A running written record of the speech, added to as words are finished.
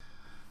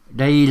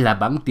Đây là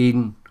bản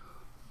tin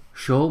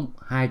số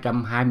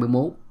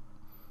 221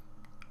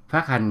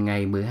 phát hành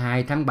ngày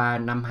 12 tháng 3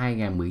 năm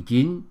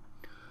 2019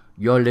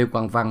 do Lê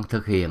Quang Văn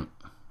thực hiện.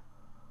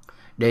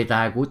 Đề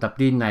tài của tập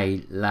tin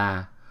này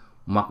là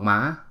mật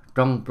mã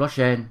trong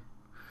blockchain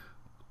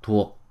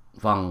thuộc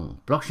phần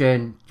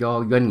blockchain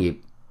cho doanh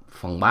nghiệp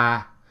phần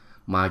 3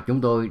 mà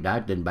chúng tôi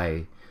đã trình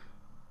bày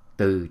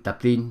từ tập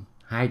tin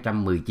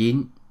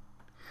 219.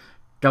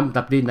 Trong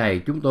tập tin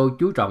này chúng tôi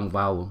chú trọng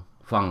vào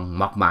phần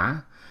mật mã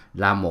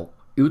là một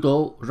yếu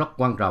tố rất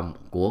quan trọng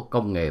của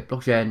công nghệ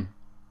blockchain.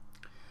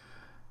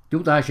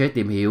 Chúng ta sẽ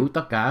tìm hiểu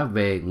tất cả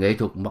về nghệ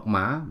thuật mật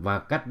mã và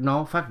cách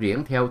nó phát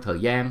triển theo thời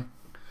gian.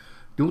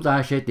 Chúng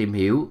ta sẽ tìm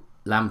hiểu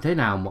làm thế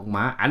nào mật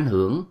mã ảnh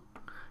hưởng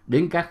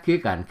đến các khía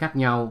cạnh khác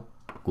nhau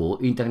của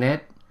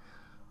Internet.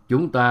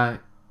 Chúng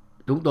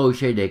tôi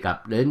sẽ đề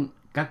cập đến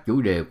các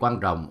chủ đề quan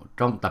trọng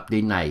trong tập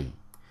tin này.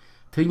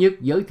 Thứ nhất,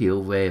 giới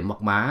thiệu về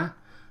mật mã.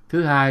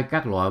 Thứ hai,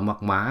 các loại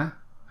mật mã.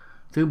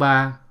 Thứ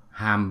ba,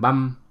 hàm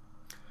băm,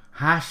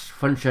 hash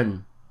function.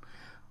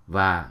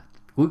 Và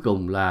cuối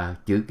cùng là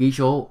chữ ký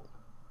số.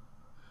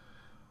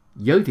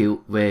 Giới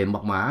thiệu về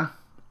mật mã.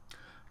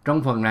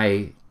 Trong phần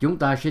này, chúng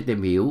ta sẽ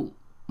tìm hiểu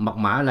mật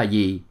mã là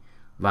gì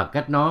và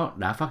cách nó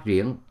đã phát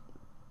triển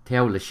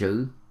theo lịch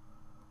sử.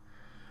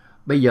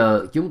 Bây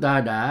giờ chúng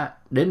ta đã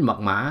đến mật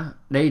mã.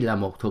 Đây là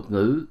một thuật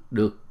ngữ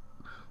được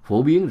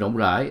phổ biến rộng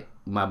rãi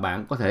mà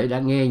bạn có thể đã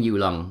nghe nhiều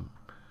lần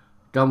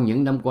trong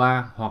những năm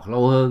qua hoặc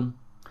lâu hơn.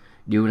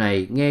 Điều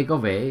này nghe có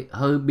vẻ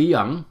hơi bí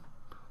ẩn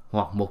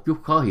hoặc một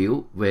chút khó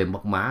hiểu về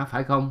mật mã,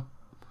 phải không?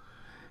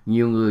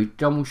 Nhiều người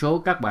trong số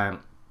các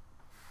bạn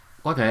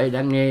có thể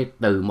đã nghe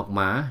từ mật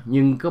mã,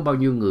 nhưng có bao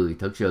nhiêu người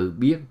thực sự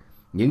biết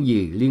những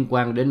gì liên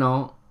quan đến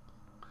nó?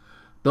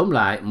 Tóm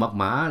lại, mật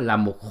mã là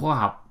một khoa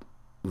học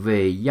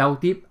về giao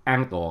tiếp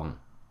an toàn.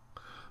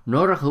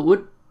 Nó rất hữu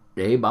ích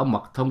để bảo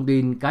mật thông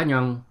tin cá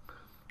nhân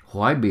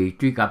khỏi bị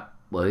truy cập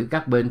bởi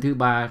các bên thứ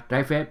ba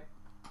trái phép,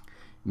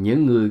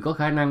 những người có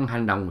khả năng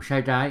hành động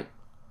sai trái.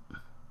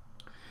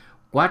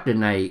 Quá trình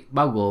này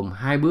bao gồm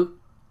hai bước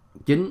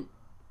chính.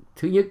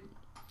 Thứ nhất,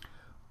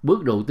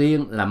 bước đầu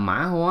tiên là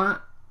mã hóa,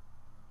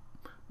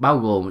 bao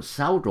gồm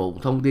xáo trộn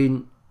thông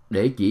tin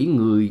để chỉ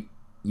người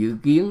dự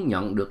kiến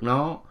nhận được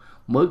nó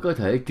mới có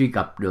thể truy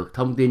cập được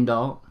thông tin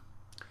đó.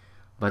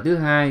 Và thứ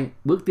hai,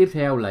 bước tiếp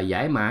theo là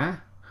giải mã.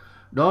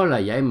 Đó là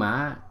giải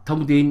mã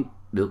thông tin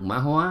được mã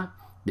hóa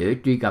để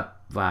truy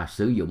cập và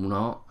sử dụng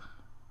nó.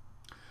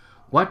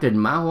 Quá trình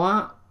mã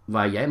hóa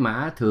và giải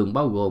mã thường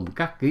bao gồm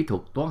các kỹ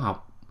thuật toán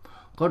học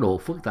có độ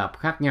phức tạp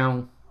khác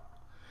nhau.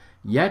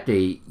 Giá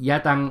trị gia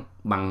tăng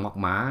bằng mật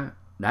mã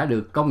đã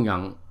được công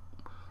nhận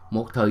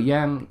một thời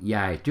gian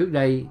dài trước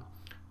đây,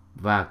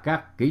 và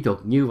các kỹ thuật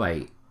như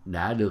vậy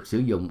đã được sử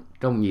dụng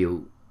trong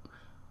nhiều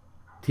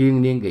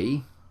thiên niên kỷ.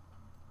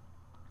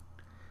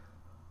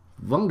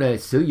 Vấn đề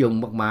sử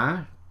dụng mật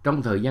mã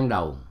trong thời gian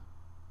đầu.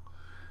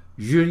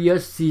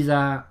 Julius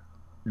Caesar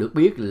được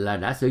biết là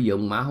đã sử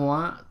dụng mã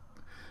hóa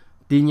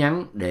tin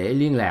nhắn để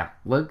liên lạc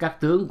với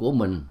các tướng của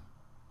mình.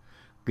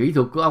 Kỹ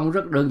thuật của ông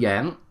rất đơn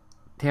giản,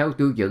 theo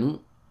tiêu chuẩn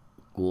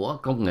của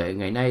công nghệ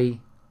ngày nay.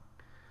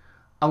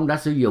 Ông đã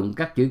sử dụng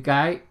các chữ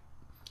cái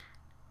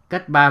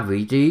cách 3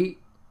 vị trí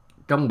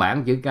trong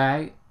bảng chữ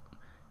cái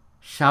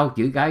sau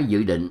chữ cái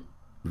dự định.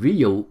 Ví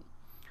dụ,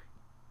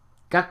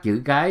 các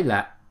chữ cái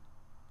là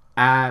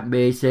A, B,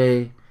 C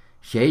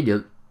sẽ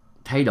được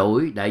thay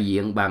đổi đại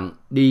diện bằng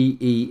D,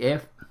 E, F.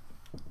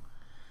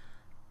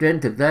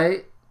 Trên thực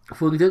tế,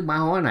 phương thức mã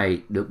hóa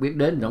này được biết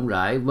đến rộng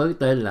rãi với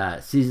tên là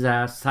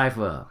Caesar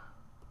Cipher.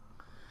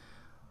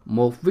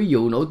 Một ví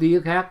dụ nổi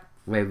tiếng khác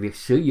về việc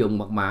sử dụng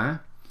mật mã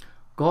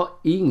có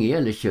ý nghĩa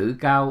lịch sử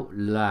cao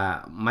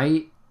là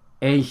máy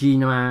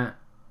Enigma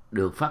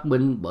được phát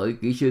minh bởi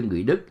kỹ sư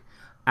người Đức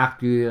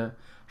Arthur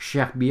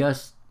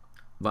Schaebius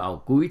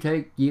vào cuối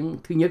Thế chiến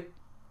thứ nhất.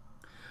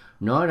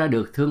 Nó đã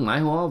được thương mại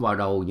hóa vào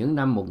đầu những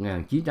năm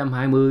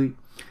 1920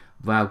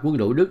 và quân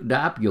đội Đức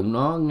đã áp dụng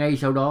nó ngay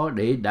sau đó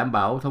để đảm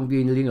bảo thông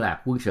tin liên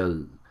lạc quân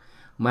sự.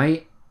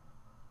 Máy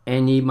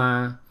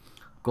Enigma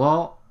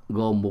có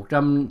gồm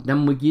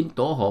 159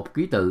 tổ hợp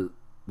ký tự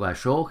và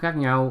số khác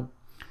nhau.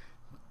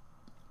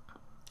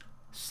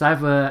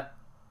 Cipher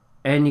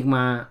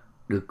Enigma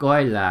được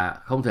coi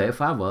là không thể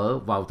phá vỡ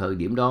vào thời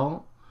điểm đó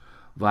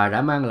và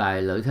đã mang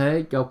lại lợi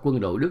thế cho quân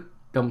đội Đức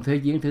trong Thế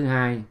chiến thứ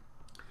hai.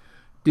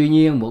 Tuy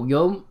nhiên, một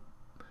nhóm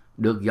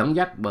được dẫn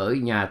dắt bởi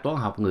nhà toán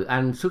học người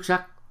Anh xuất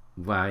sắc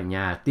và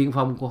nhà tiên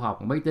phong khoa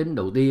học máy tính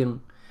đầu tiên,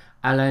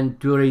 Alan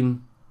Turing,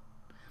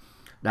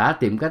 đã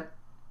tìm cách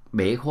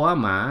bẻ khóa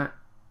mã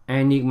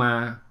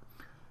Enigma,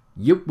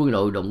 giúp quân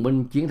đội đồng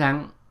minh chiến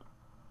thắng.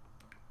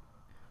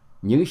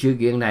 Những sự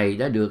kiện này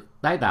đã được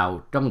tái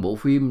tạo trong bộ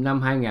phim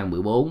năm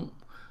 2014,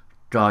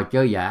 Trò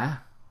chơi giả.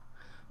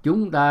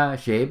 Chúng ta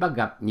sẽ bắt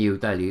gặp nhiều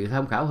tài liệu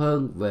tham khảo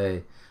hơn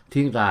về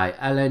thiên tài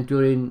Alan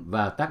Turing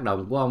và tác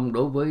động của ông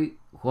đối với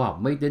khoa học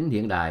máy tính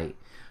hiện đại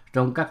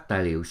trong các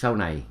tài liệu sau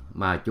này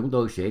mà chúng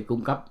tôi sẽ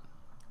cung cấp.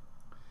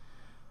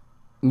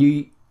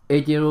 Như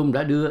Ethereum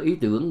đã đưa ý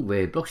tưởng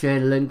về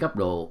blockchain lên cấp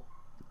độ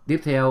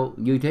tiếp theo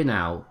như thế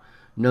nào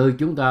nơi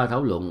chúng ta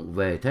thảo luận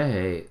về thế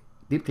hệ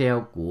tiếp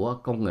theo của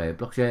công nghệ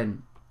blockchain.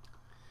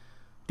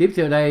 Tiếp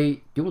theo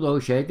đây, chúng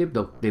tôi sẽ tiếp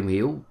tục tìm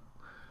hiểu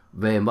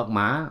về mật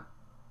mã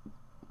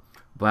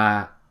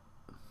và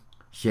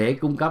sẽ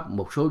cung cấp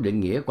một số định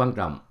nghĩa quan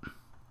trọng.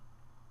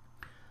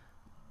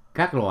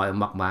 Các loại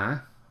mật mã.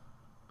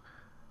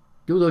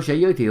 Chúng tôi sẽ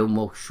giới thiệu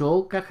một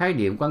số các khái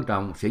niệm quan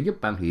trọng sẽ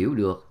giúp bạn hiểu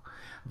được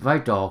vai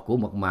trò của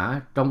mật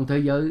mã trong thế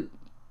giới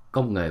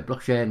công nghệ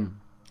blockchain.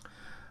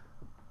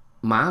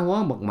 Mã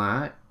hóa mật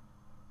mã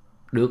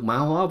được mã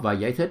hóa và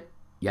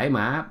giải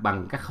mã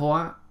bằng các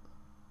khóa.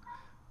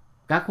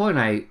 Các khóa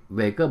này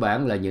về cơ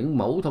bản là những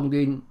mẫu thông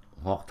tin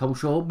hoặc thông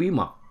số bí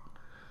mật,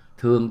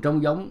 thường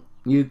trông giống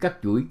như các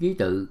chuỗi ký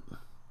tự.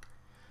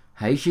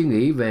 Hãy suy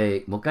nghĩ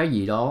về một cái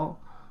gì đó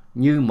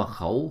như mật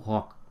khẩu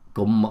hoặc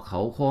cụm mật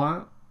khẩu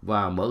khóa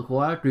và mở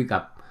khóa truy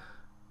cập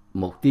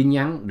một tin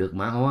nhắn được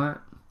mã hóa.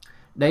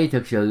 Đây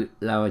thực sự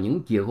là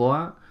những chìa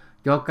khóa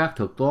cho các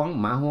thuật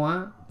toán mã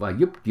hóa và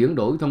giúp chuyển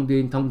đổi thông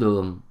tin thông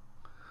thường,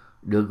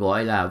 được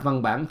gọi là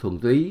văn bản thuần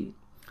túy,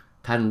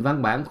 thành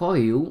văn bản khó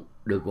hiểu,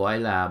 được gọi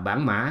là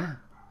bản mã,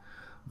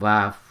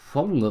 và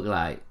phóng ngược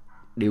lại.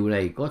 Điều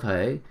này có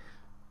thể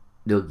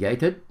được giải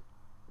thích.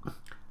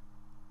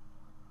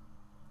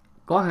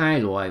 Có hai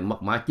loại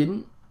mật mã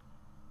chính: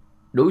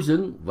 đối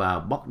xứng và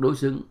bất đối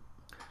xứng.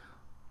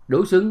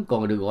 Đối xứng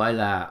còn được gọi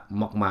là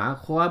mật mã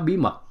khóa bí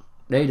mật.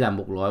 Đây là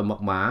một loại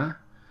mật mã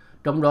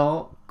trong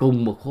đó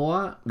cùng một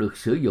khóa được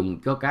sử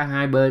dụng cho cả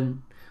hai bên,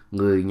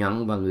 người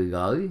nhận và người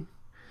gửi.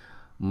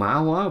 Mã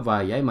hóa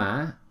và giải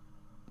mã.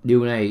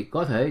 Điều này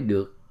có thể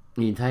được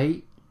nhìn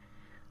thấy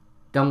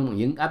trong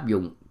những áp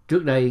dụng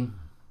trước đây.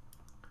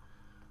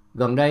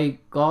 Gần đây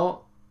có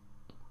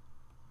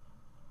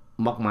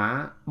mật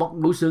mã bất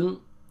đối xứng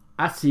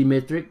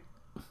asymmetric,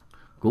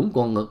 cũng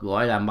còn được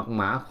gọi là mật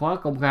mã khóa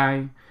công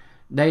khai.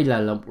 Đây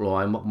là một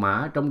loại mật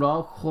mã trong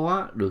đó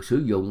khóa được sử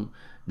dụng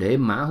để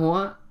mã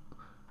hóa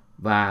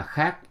và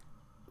khác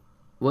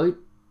với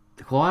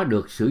khóa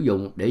được sử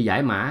dụng để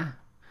giải mã.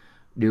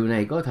 Điều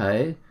này có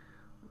thể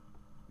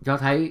cho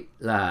thấy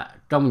là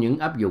trong những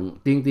áp dụng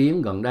tiên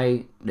tiến gần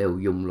đây đều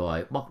dùng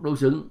loại bất đối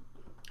xứng.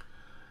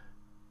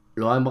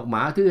 Loại mật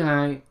mã thứ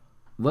hai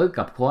với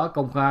cặp khóa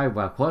công khai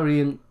và khóa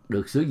riêng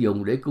được sử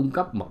dụng để cung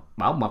cấp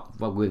bảo mật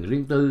và quyền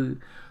riêng tư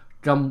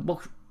trong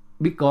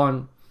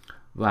Bitcoin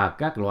và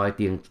các loại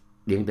tiền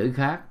điện tử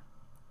khác.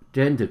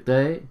 Trên thực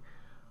tế,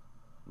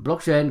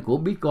 blockchain của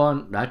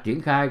Bitcoin đã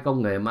triển khai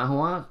công nghệ mã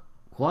hóa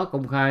khóa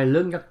công khai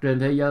lớn nhất trên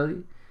thế giới.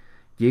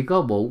 Chỉ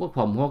có Bộ Quốc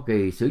phòng Hoa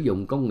Kỳ sử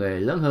dụng công nghệ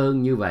lớn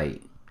hơn như vậy.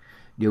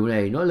 Điều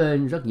này nói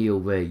lên rất nhiều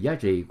về giá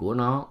trị của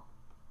nó.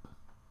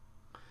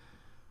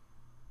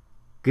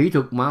 Kỹ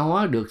thuật mã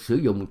hóa được sử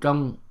dụng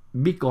trong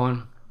Bitcoin.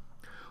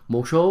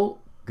 Một số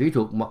kỹ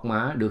thuật mật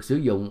mã được sử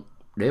dụng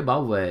để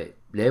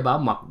bảo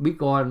mật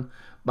Bitcoin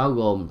bao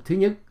gồm: thứ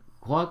nhất,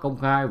 khóa công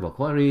khai và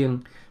khóa riêng;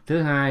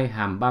 thứ hai,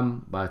 hàm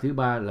băm; và thứ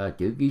ba là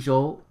chữ ký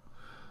số.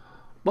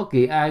 Bất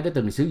kỳ ai đã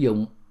từng sử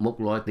dụng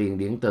một loại tiền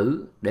điện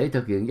tử để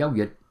thực hiện giao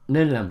dịch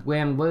nên làm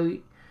quen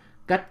với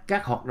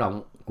các hoạt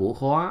động của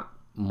khóa.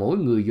 Mỗi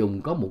người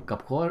dùng có một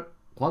cặp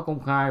khóa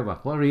công khai và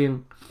khóa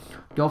riêng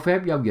cho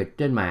phép giao dịch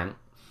trên mạng.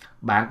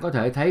 Bạn có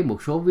thể thấy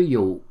một số ví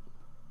dụ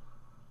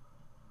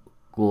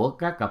của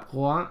các cặp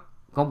khóa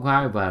công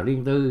khai và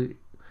riêng tư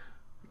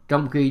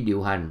trong khi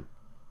điều hành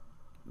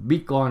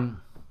Bitcoin.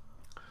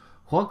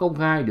 Khóa công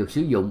khai được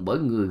sử dụng bởi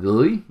người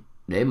gửi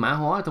để mã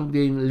hóa thông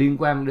tin liên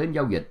quan đến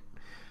giao dịch.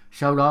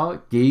 Sau đó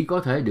chỉ có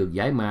thể được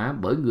giải mã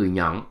bởi người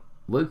nhận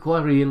với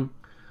khóa riêng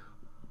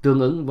tương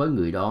ứng với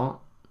người đó.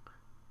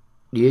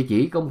 Địa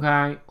chỉ công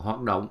khai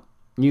hoạt động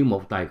như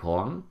một tài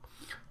khoản,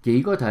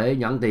 chỉ có thể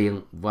nhận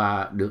tiền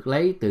và được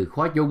lấy từ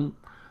khóa chung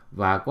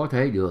và có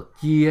thể được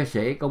chia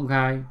sẻ công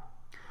khai.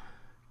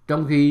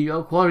 Trong khi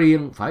đó, khóa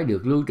riêng phải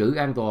được lưu trữ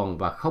an toàn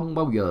và không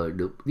bao giờ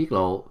được tiết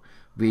lộ,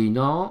 vì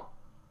nó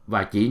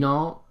và chỉ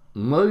nó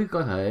mới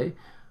có thể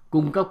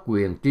cung cấp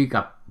quyền truy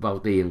cập vào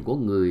tiền của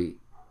người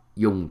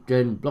dùng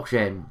trên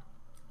blockchain.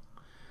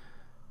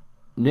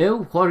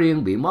 Nếu khóa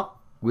riêng bị mất,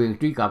 quyền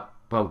truy cập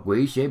vào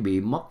quỹ sẽ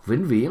bị mất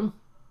vĩnh viễn.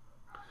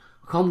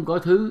 Không có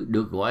thứ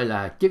được gọi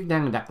là chức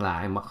năng đặt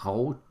lại mật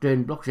khẩu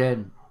trên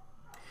blockchain.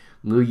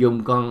 Người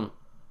dùng còn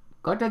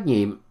có trách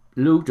nhiệm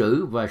lưu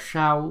trữ và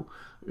sao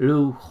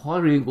lưu khóa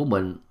riêng của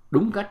mình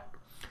đúng cách,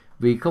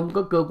 vì không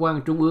có cơ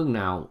quan trung ương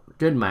nào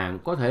trên mạng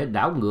có thể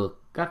đảo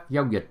ngược các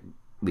giao dịch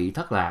bị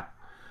thất lạc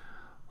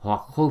hoặc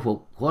khôi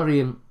phục khóa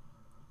riêng.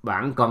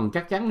 Bạn cần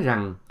chắc chắn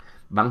rằng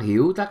bạn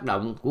hiểu tác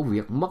động của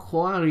việc mất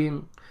khóa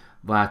riêng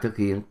và thực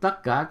hiện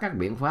tất cả các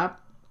biện pháp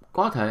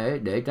có thể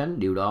để tránh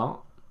điều đó.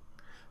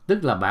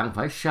 Tức là bạn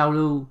phải sao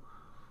lưu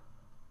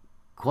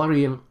khóa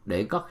riêng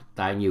để cất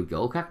tại nhiều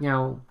chỗ khác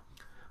nhau.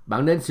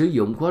 Bạn nên sử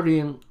dụng khóa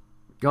riêng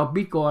cho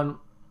Bitcoin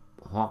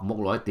hoặc một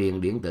loại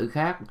tiền điện tử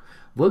khác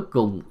với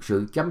cùng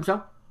sự chăm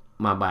sóc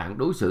mà bạn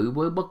đối xử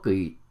với bất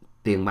kỳ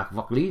tiền mặt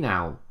vật lý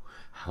nào,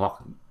 hoặc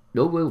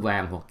đối với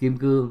vàng hoặc kim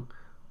cương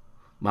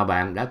mà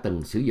bạn đã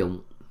từng sử dụng.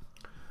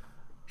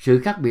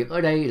 Sự khác biệt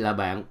ở đây là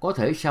bạn có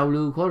thể sao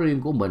lưu khóa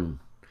riêng của mình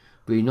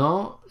vì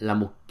nó là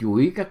một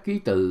chuỗi các ký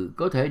tự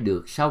có thể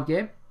được sao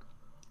chép.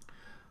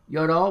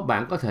 Do đó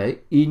bạn có thể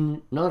in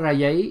nó ra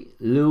giấy,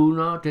 lưu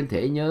nó trên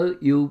thẻ nhớ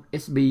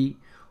USB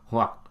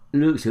hoặc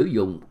sử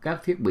dụng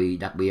các thiết bị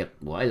đặc biệt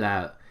gọi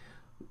là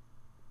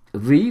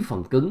ví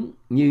phần cứng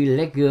như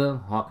Ledger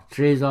hoặc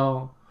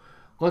Trezor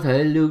có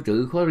thể lưu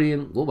trữ khóa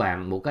riêng của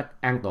bạn một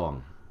cách an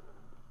toàn.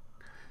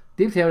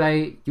 Tiếp theo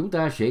đây, chúng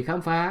ta sẽ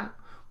khám phá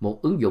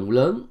một ứng dụng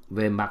lớn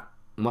về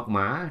mật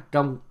mã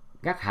trong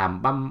các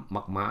hàm băm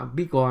mật mã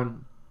Bitcoin.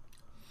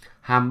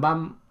 Hàm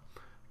băm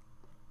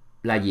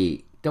là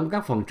gì? Trong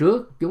các phần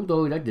trước, chúng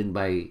tôi đã trình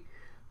bày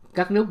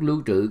các nút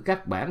lưu trữ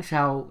các bản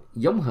sao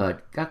giống hệt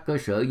các cơ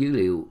sở dữ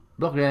liệu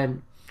blockchain,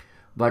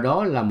 và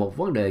đó là một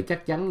vấn đề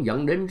chắc chắn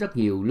dẫn đến rất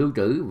nhiều lưu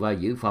trữ và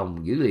dự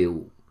phòng dữ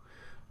liệu.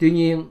 Tuy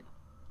nhiên,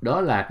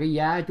 đó là cái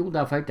giá chúng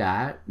ta phải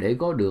trả để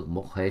có được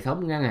một hệ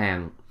thống ngân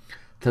hàng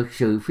thực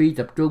sự phi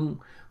tập trung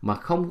mà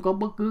không có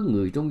bất cứ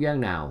người trung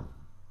gian nào.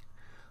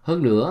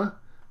 Hơn nữa,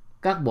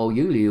 các bộ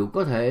dữ liệu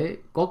có thể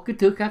có kích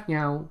thước khác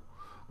nhau,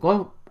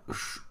 có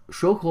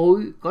số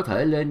khối có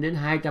thể lên đến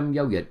 200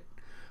 giao dịch,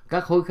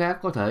 các khối khác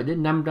có thể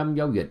đến 500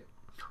 giao dịch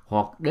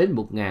hoặc đến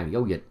 1.000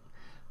 giao dịch.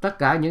 Tất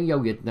cả những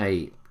giao dịch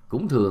này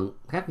cũng thường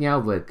khác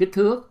nhau về kích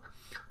thước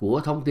của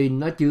thông tin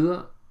nó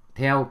chứa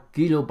theo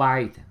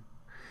kilobyte.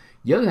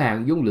 Giới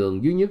hạn dung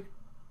lượng duy nhất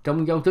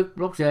trong giao thức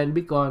blockchain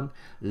Bitcoin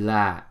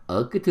là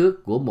ở kích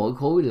thước của mỗi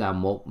khối là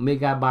 1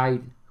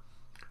 megabyte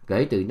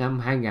kể từ năm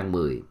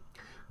 2010.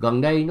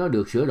 Gần đây nó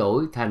được sửa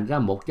đổi thành ra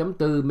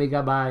 1.4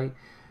 megabyte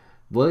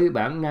với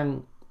bản năng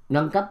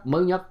nâng cấp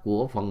mới nhất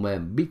của phần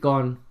mềm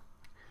Bitcoin.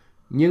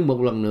 Nhưng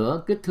một lần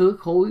nữa, kích thước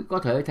khối có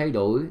thể thay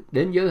đổi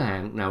đến giới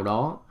hạn nào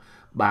đó.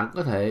 Bạn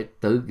có thể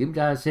tự kiểm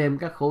tra xem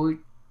các khối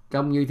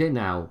trông như thế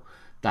nào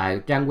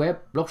tại trang web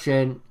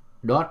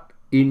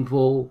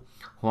blockchain.info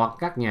hoặc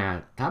các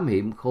nhà thám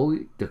hiểm khối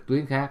trực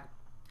tuyến khác.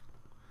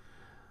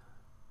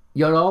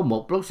 Do đó,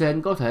 một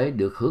blockchain có thể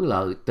được hưởng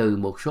lợi từ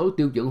một số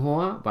tiêu chuẩn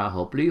hóa và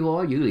hợp lý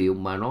hóa dữ liệu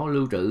mà nó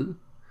lưu trữ.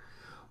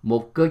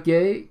 Một cơ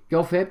chế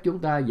cho phép chúng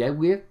ta giải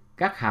quyết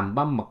các hàm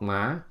băm mật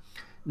mã.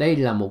 Đây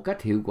là một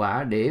cách hiệu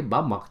quả để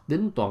bảo mật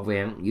tính toàn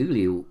vẹn dữ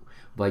liệu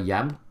và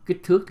giảm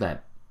kích thước lệch.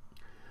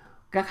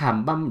 Các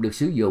hàm băm được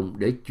sử dụng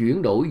để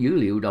chuyển đổi dữ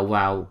liệu đầu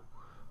vào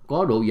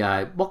có độ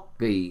dài bất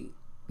kỳ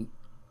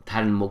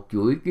thành một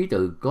chuỗi ký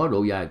tự có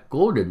độ dài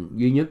cố định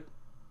duy nhất.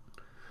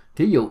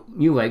 Thí dụ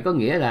như vậy có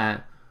nghĩa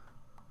là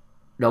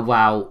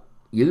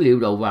dữ liệu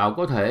đầu vào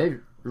có thể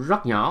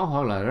rất nhỏ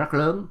hoặc là rất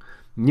lớn,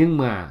 nhưng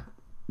mà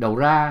đầu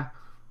ra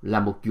là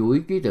một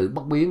chuỗi ký tự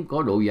bất biến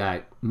có độ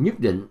dài nhất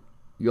định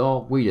do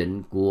quy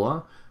định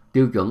của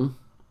tiêu chuẩn.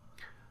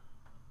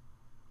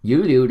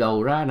 Dữ liệu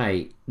đầu ra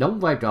này đóng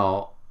vai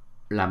trò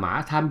là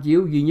mã tham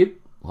chiếu duy nhất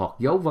hoặc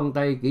dấu vân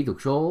tay kỹ thuật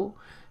số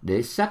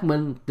để xác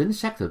minh tính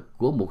xác thực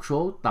của một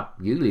số tập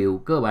dữ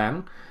liệu cơ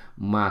bản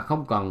mà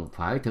không cần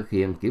phải thực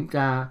hiện kiểm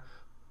tra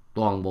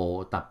toàn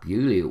bộ tập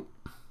dữ liệu.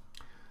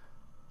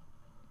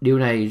 Điều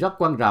này rất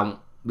quan trọng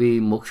vì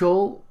một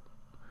số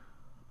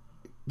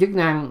chức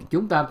năng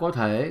chúng ta có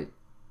thể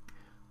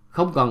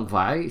không cần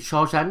phải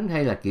so sánh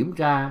hay là kiểm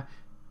tra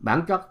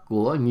bản chất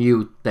của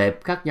nhiều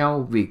tệp khác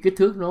nhau vì kích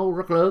thước nó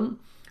rất lớn,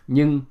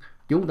 nhưng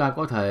chúng ta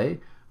có thể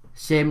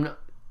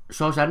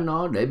so sánh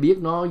nó để biết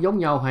nó giống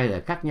nhau hay là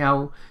khác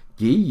nhau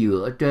chỉ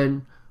dựa trên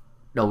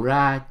đầu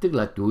ra, tức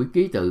là chuỗi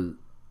ký tự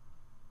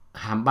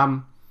hàm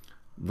băm,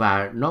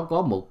 và nó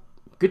có một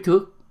kích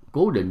thước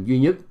cố định duy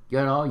nhất,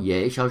 do đó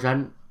dễ so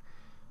sánh.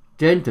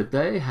 Trên thực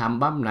tế, hàm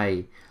băm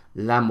này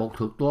là một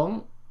thuật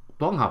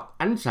toán học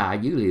ánh xạ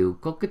dữ liệu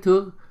có kích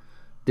thước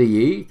tùy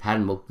ý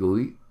thành một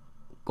chuỗi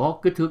có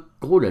kích thước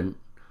cố định,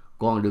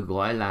 còn được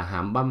gọi là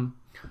hàm băm.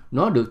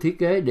 Nó được thiết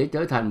kế để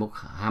trở thành một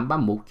hàm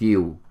băm một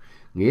chiều,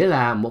 nghĩa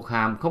là một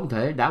hàm không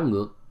thể đảo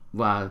ngược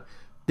và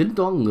tính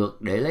toán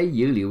ngược để lấy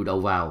dữ liệu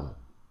đầu vào.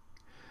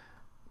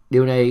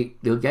 Điều này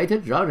được giải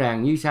thích rõ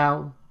ràng như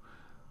sau.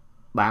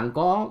 Bạn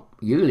có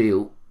dữ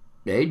liệu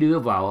để đưa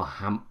vào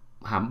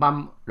hàm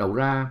băm đầu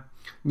ra,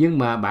 nhưng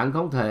mà bạn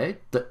không thể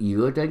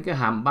dựa trên cái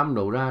hàm băm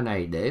đầu ra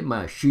này để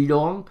mà suy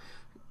đoán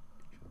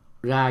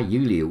ra dữ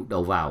liệu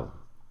đầu vào.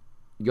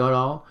 Do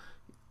đó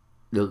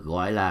được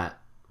gọi là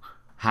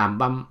hàm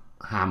băm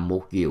hàm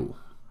một chiều.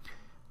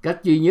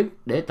 Cách duy nhất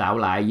để tạo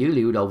lại dữ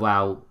liệu đầu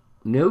vào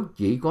nếu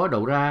chỉ có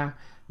đầu ra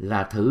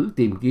là thử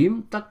tìm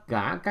kiếm tất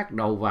cả các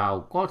đầu vào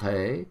có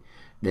thể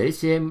để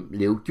xem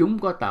liệu chúng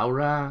có tạo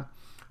ra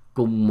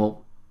cùng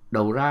một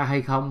đầu ra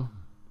hay không.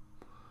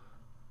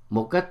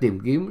 Một cách tìm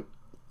kiếm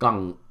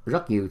cần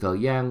rất nhiều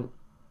thời gian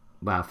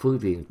và phương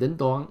tiện tính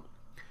toán.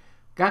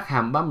 Các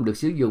hàm băm được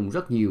sử dụng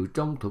rất nhiều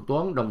trong thuật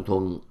toán đồng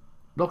thuận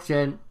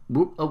blockchain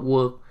Proof of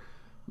Work,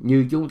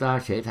 như chúng ta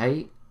sẽ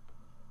thấy.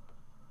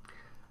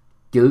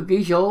 Chữ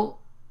ký số,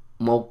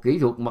 một kỹ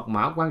thuật mật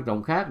mã quan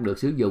trọng khác được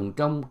sử dụng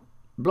trong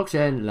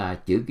blockchain là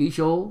chữ ký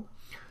số.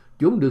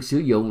 Chúng được sử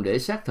dụng để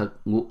xác thực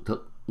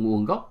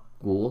nguồn gốc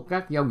của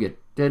các giao dịch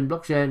trên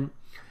blockchain.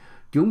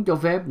 Chúng cho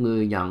phép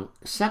người nhận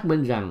xác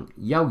minh rằng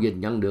giao dịch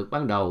nhận được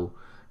ban đầu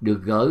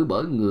được gửi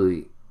bởi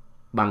người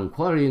bằng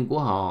khóa riêng của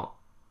họ.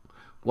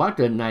 Quá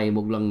trình này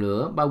một lần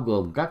nữa bao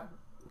gồm các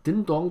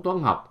tính toán toán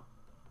học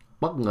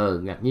bất ngờ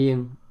ngạc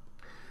nhiên.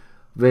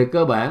 Về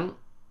cơ bản,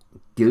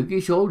 chữ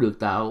ký số được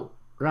tạo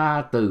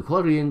ra từ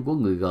khóa riêng của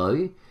người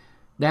gửi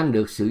đang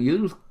được xử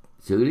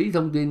lý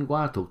thông tin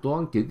qua thuật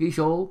toán chữ ký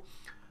số.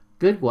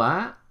 Kết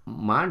quả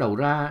mã đầu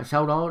ra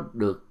sau đó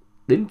được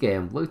đính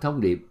kèm với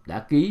thông điệp đã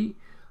ký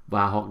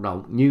và hoạt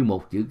động như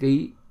một chữ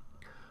ký.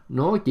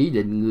 Nó chỉ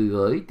định người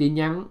gửi tin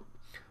nhắn.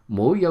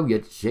 Mỗi giao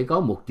dịch sẽ có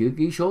một chữ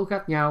ký số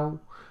khác nhau,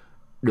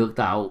 được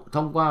tạo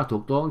thông qua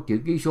thuật toán chữ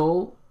ký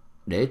số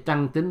để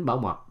tăng tính bảo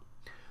mật.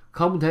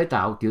 Không thể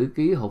tạo chữ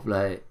ký hợp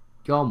lệ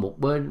cho một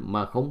bên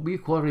mà không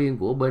biết khóa riêng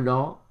của bên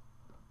đó.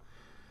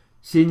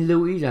 Xin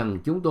lưu ý rằng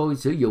chúng tôi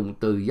sử dụng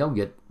từ giao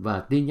dịch và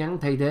tin nhắn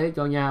thay thế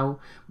cho nhau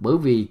bởi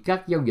vì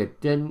các giao dịch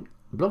trên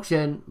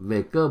blockchain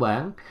về cơ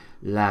bản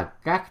là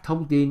các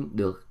thông tin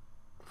được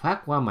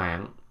phát qua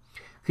mạng.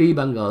 Khi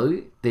bạn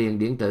gửi tiền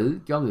điện tử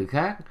cho người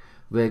khác,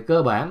 về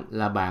cơ bản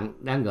là bạn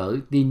đang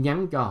gửi tin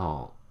nhắn cho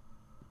họ.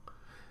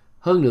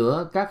 Hơn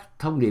nữa, các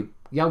thông điệp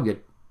giao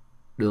dịch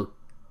được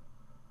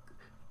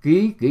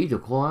ký kỹ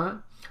thuật hóa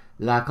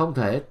là không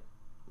thể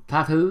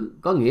tha thứ,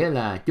 có nghĩa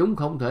là chúng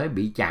không thể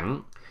bị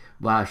chặn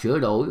và sửa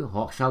đổi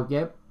hoặc sao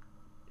chép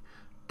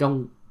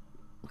trong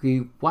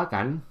khi quá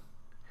cảnh.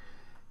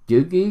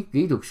 Chữ ký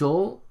kỹ thuật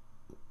số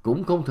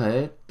cũng không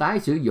thể tái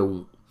sử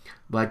dụng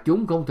và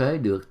chúng không thể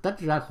được tách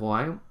ra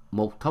khỏi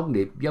một thông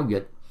điệp giao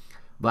dịch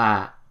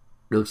và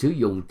được sử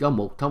dụng cho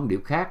một thông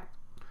điệp khác,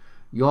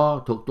 do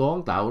thuật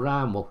toán tạo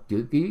ra một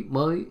chữ ký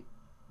mới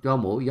cho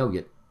mỗi giao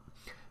dịch.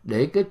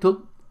 Để kết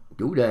thúc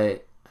chủ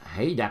đề,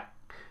 hãy đặt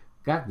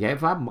các giải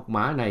pháp mật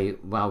mã này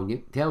vào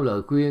theo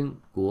lời khuyên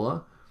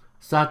của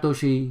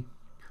Satoshi.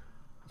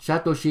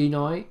 Satoshi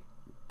nói,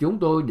 chúng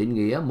tôi định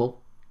nghĩa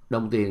một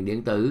đồng tiền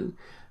điện tử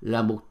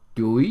là một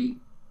chuỗi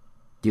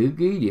chữ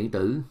ký điện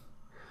tử.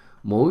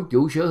 Mỗi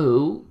chủ sở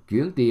hữu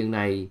chuyển tiền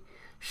này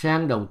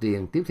sang đồng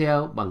tiền tiếp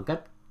theo bằng cách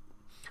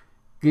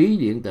ký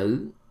điện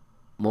tử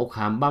một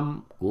hàm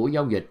băm của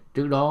giao dịch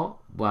trước đó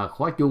và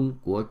khóa chung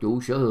của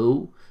chủ sở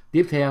hữu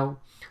tiếp theo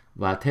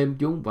và thêm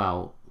chúng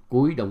vào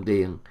cuối đồng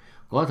tiền.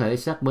 Có thể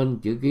xác minh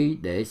chữ ký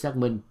để xác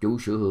minh chủ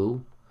sở hữu.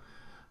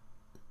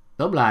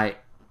 Tóm lại,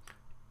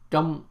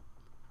 trong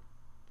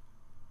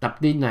tập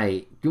tin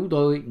này, chúng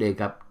tôi đề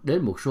cập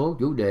đến một số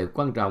chủ đề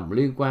quan trọng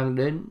liên quan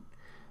đến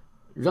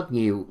rất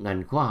nhiều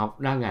ngành khoa học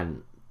đa ngành.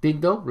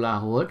 Tin tốt là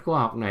hầu hết khoa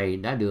học này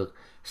đã được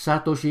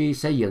Satoshi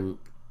xây dựng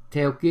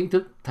theo kiến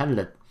thức thanh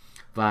lịch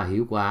và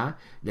hiệu quả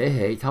để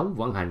hệ thống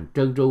vận hành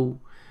trơn tru.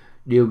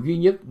 Điều duy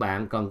nhất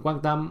bạn cần quan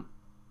tâm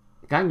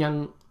cá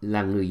nhân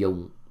là người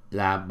dùng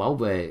là bảo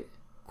vệ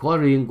khóa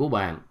riêng của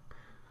bạn.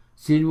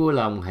 Xin vui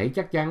lòng hãy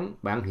chắc chắn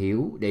bạn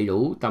hiểu đầy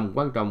đủ tầm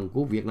quan trọng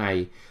của việc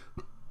này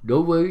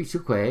đối với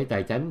sức khỏe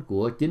tài chính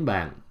của chính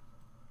bạn.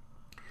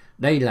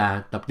 Đây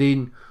là tập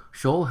tin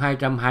số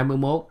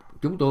 221.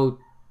 Chúng tôi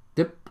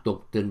tiếp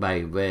tục trình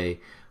bày về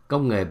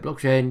công nghệ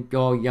blockchain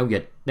cho giao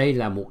dịch. Đây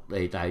là một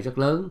đề tài rất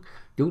lớn.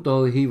 Chúng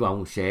tôi hy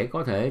vọng sẽ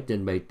có thể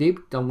trình bày tiếp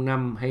trong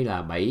 5 hay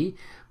là 7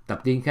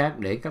 tập tin khác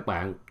để các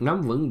bạn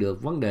nắm vững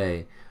được vấn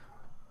đề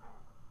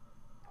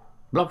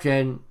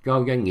blockchain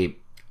cho doanh nghiệp.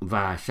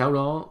 Và sau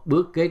đó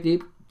bước kế tiếp,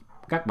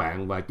 các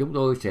bạn và chúng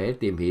tôi sẽ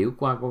tìm hiểu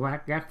qua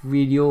các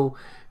video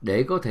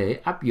để có thể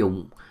áp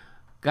dụng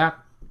các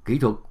kỹ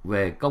thuật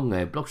về công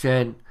nghệ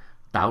blockchain,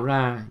 tạo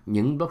ra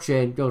những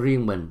blockchain cho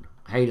riêng mình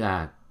hay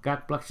là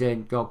các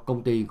blockchain cho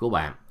công ty của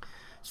bạn.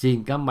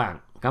 Xin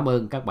cảm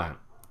ơn các bạn.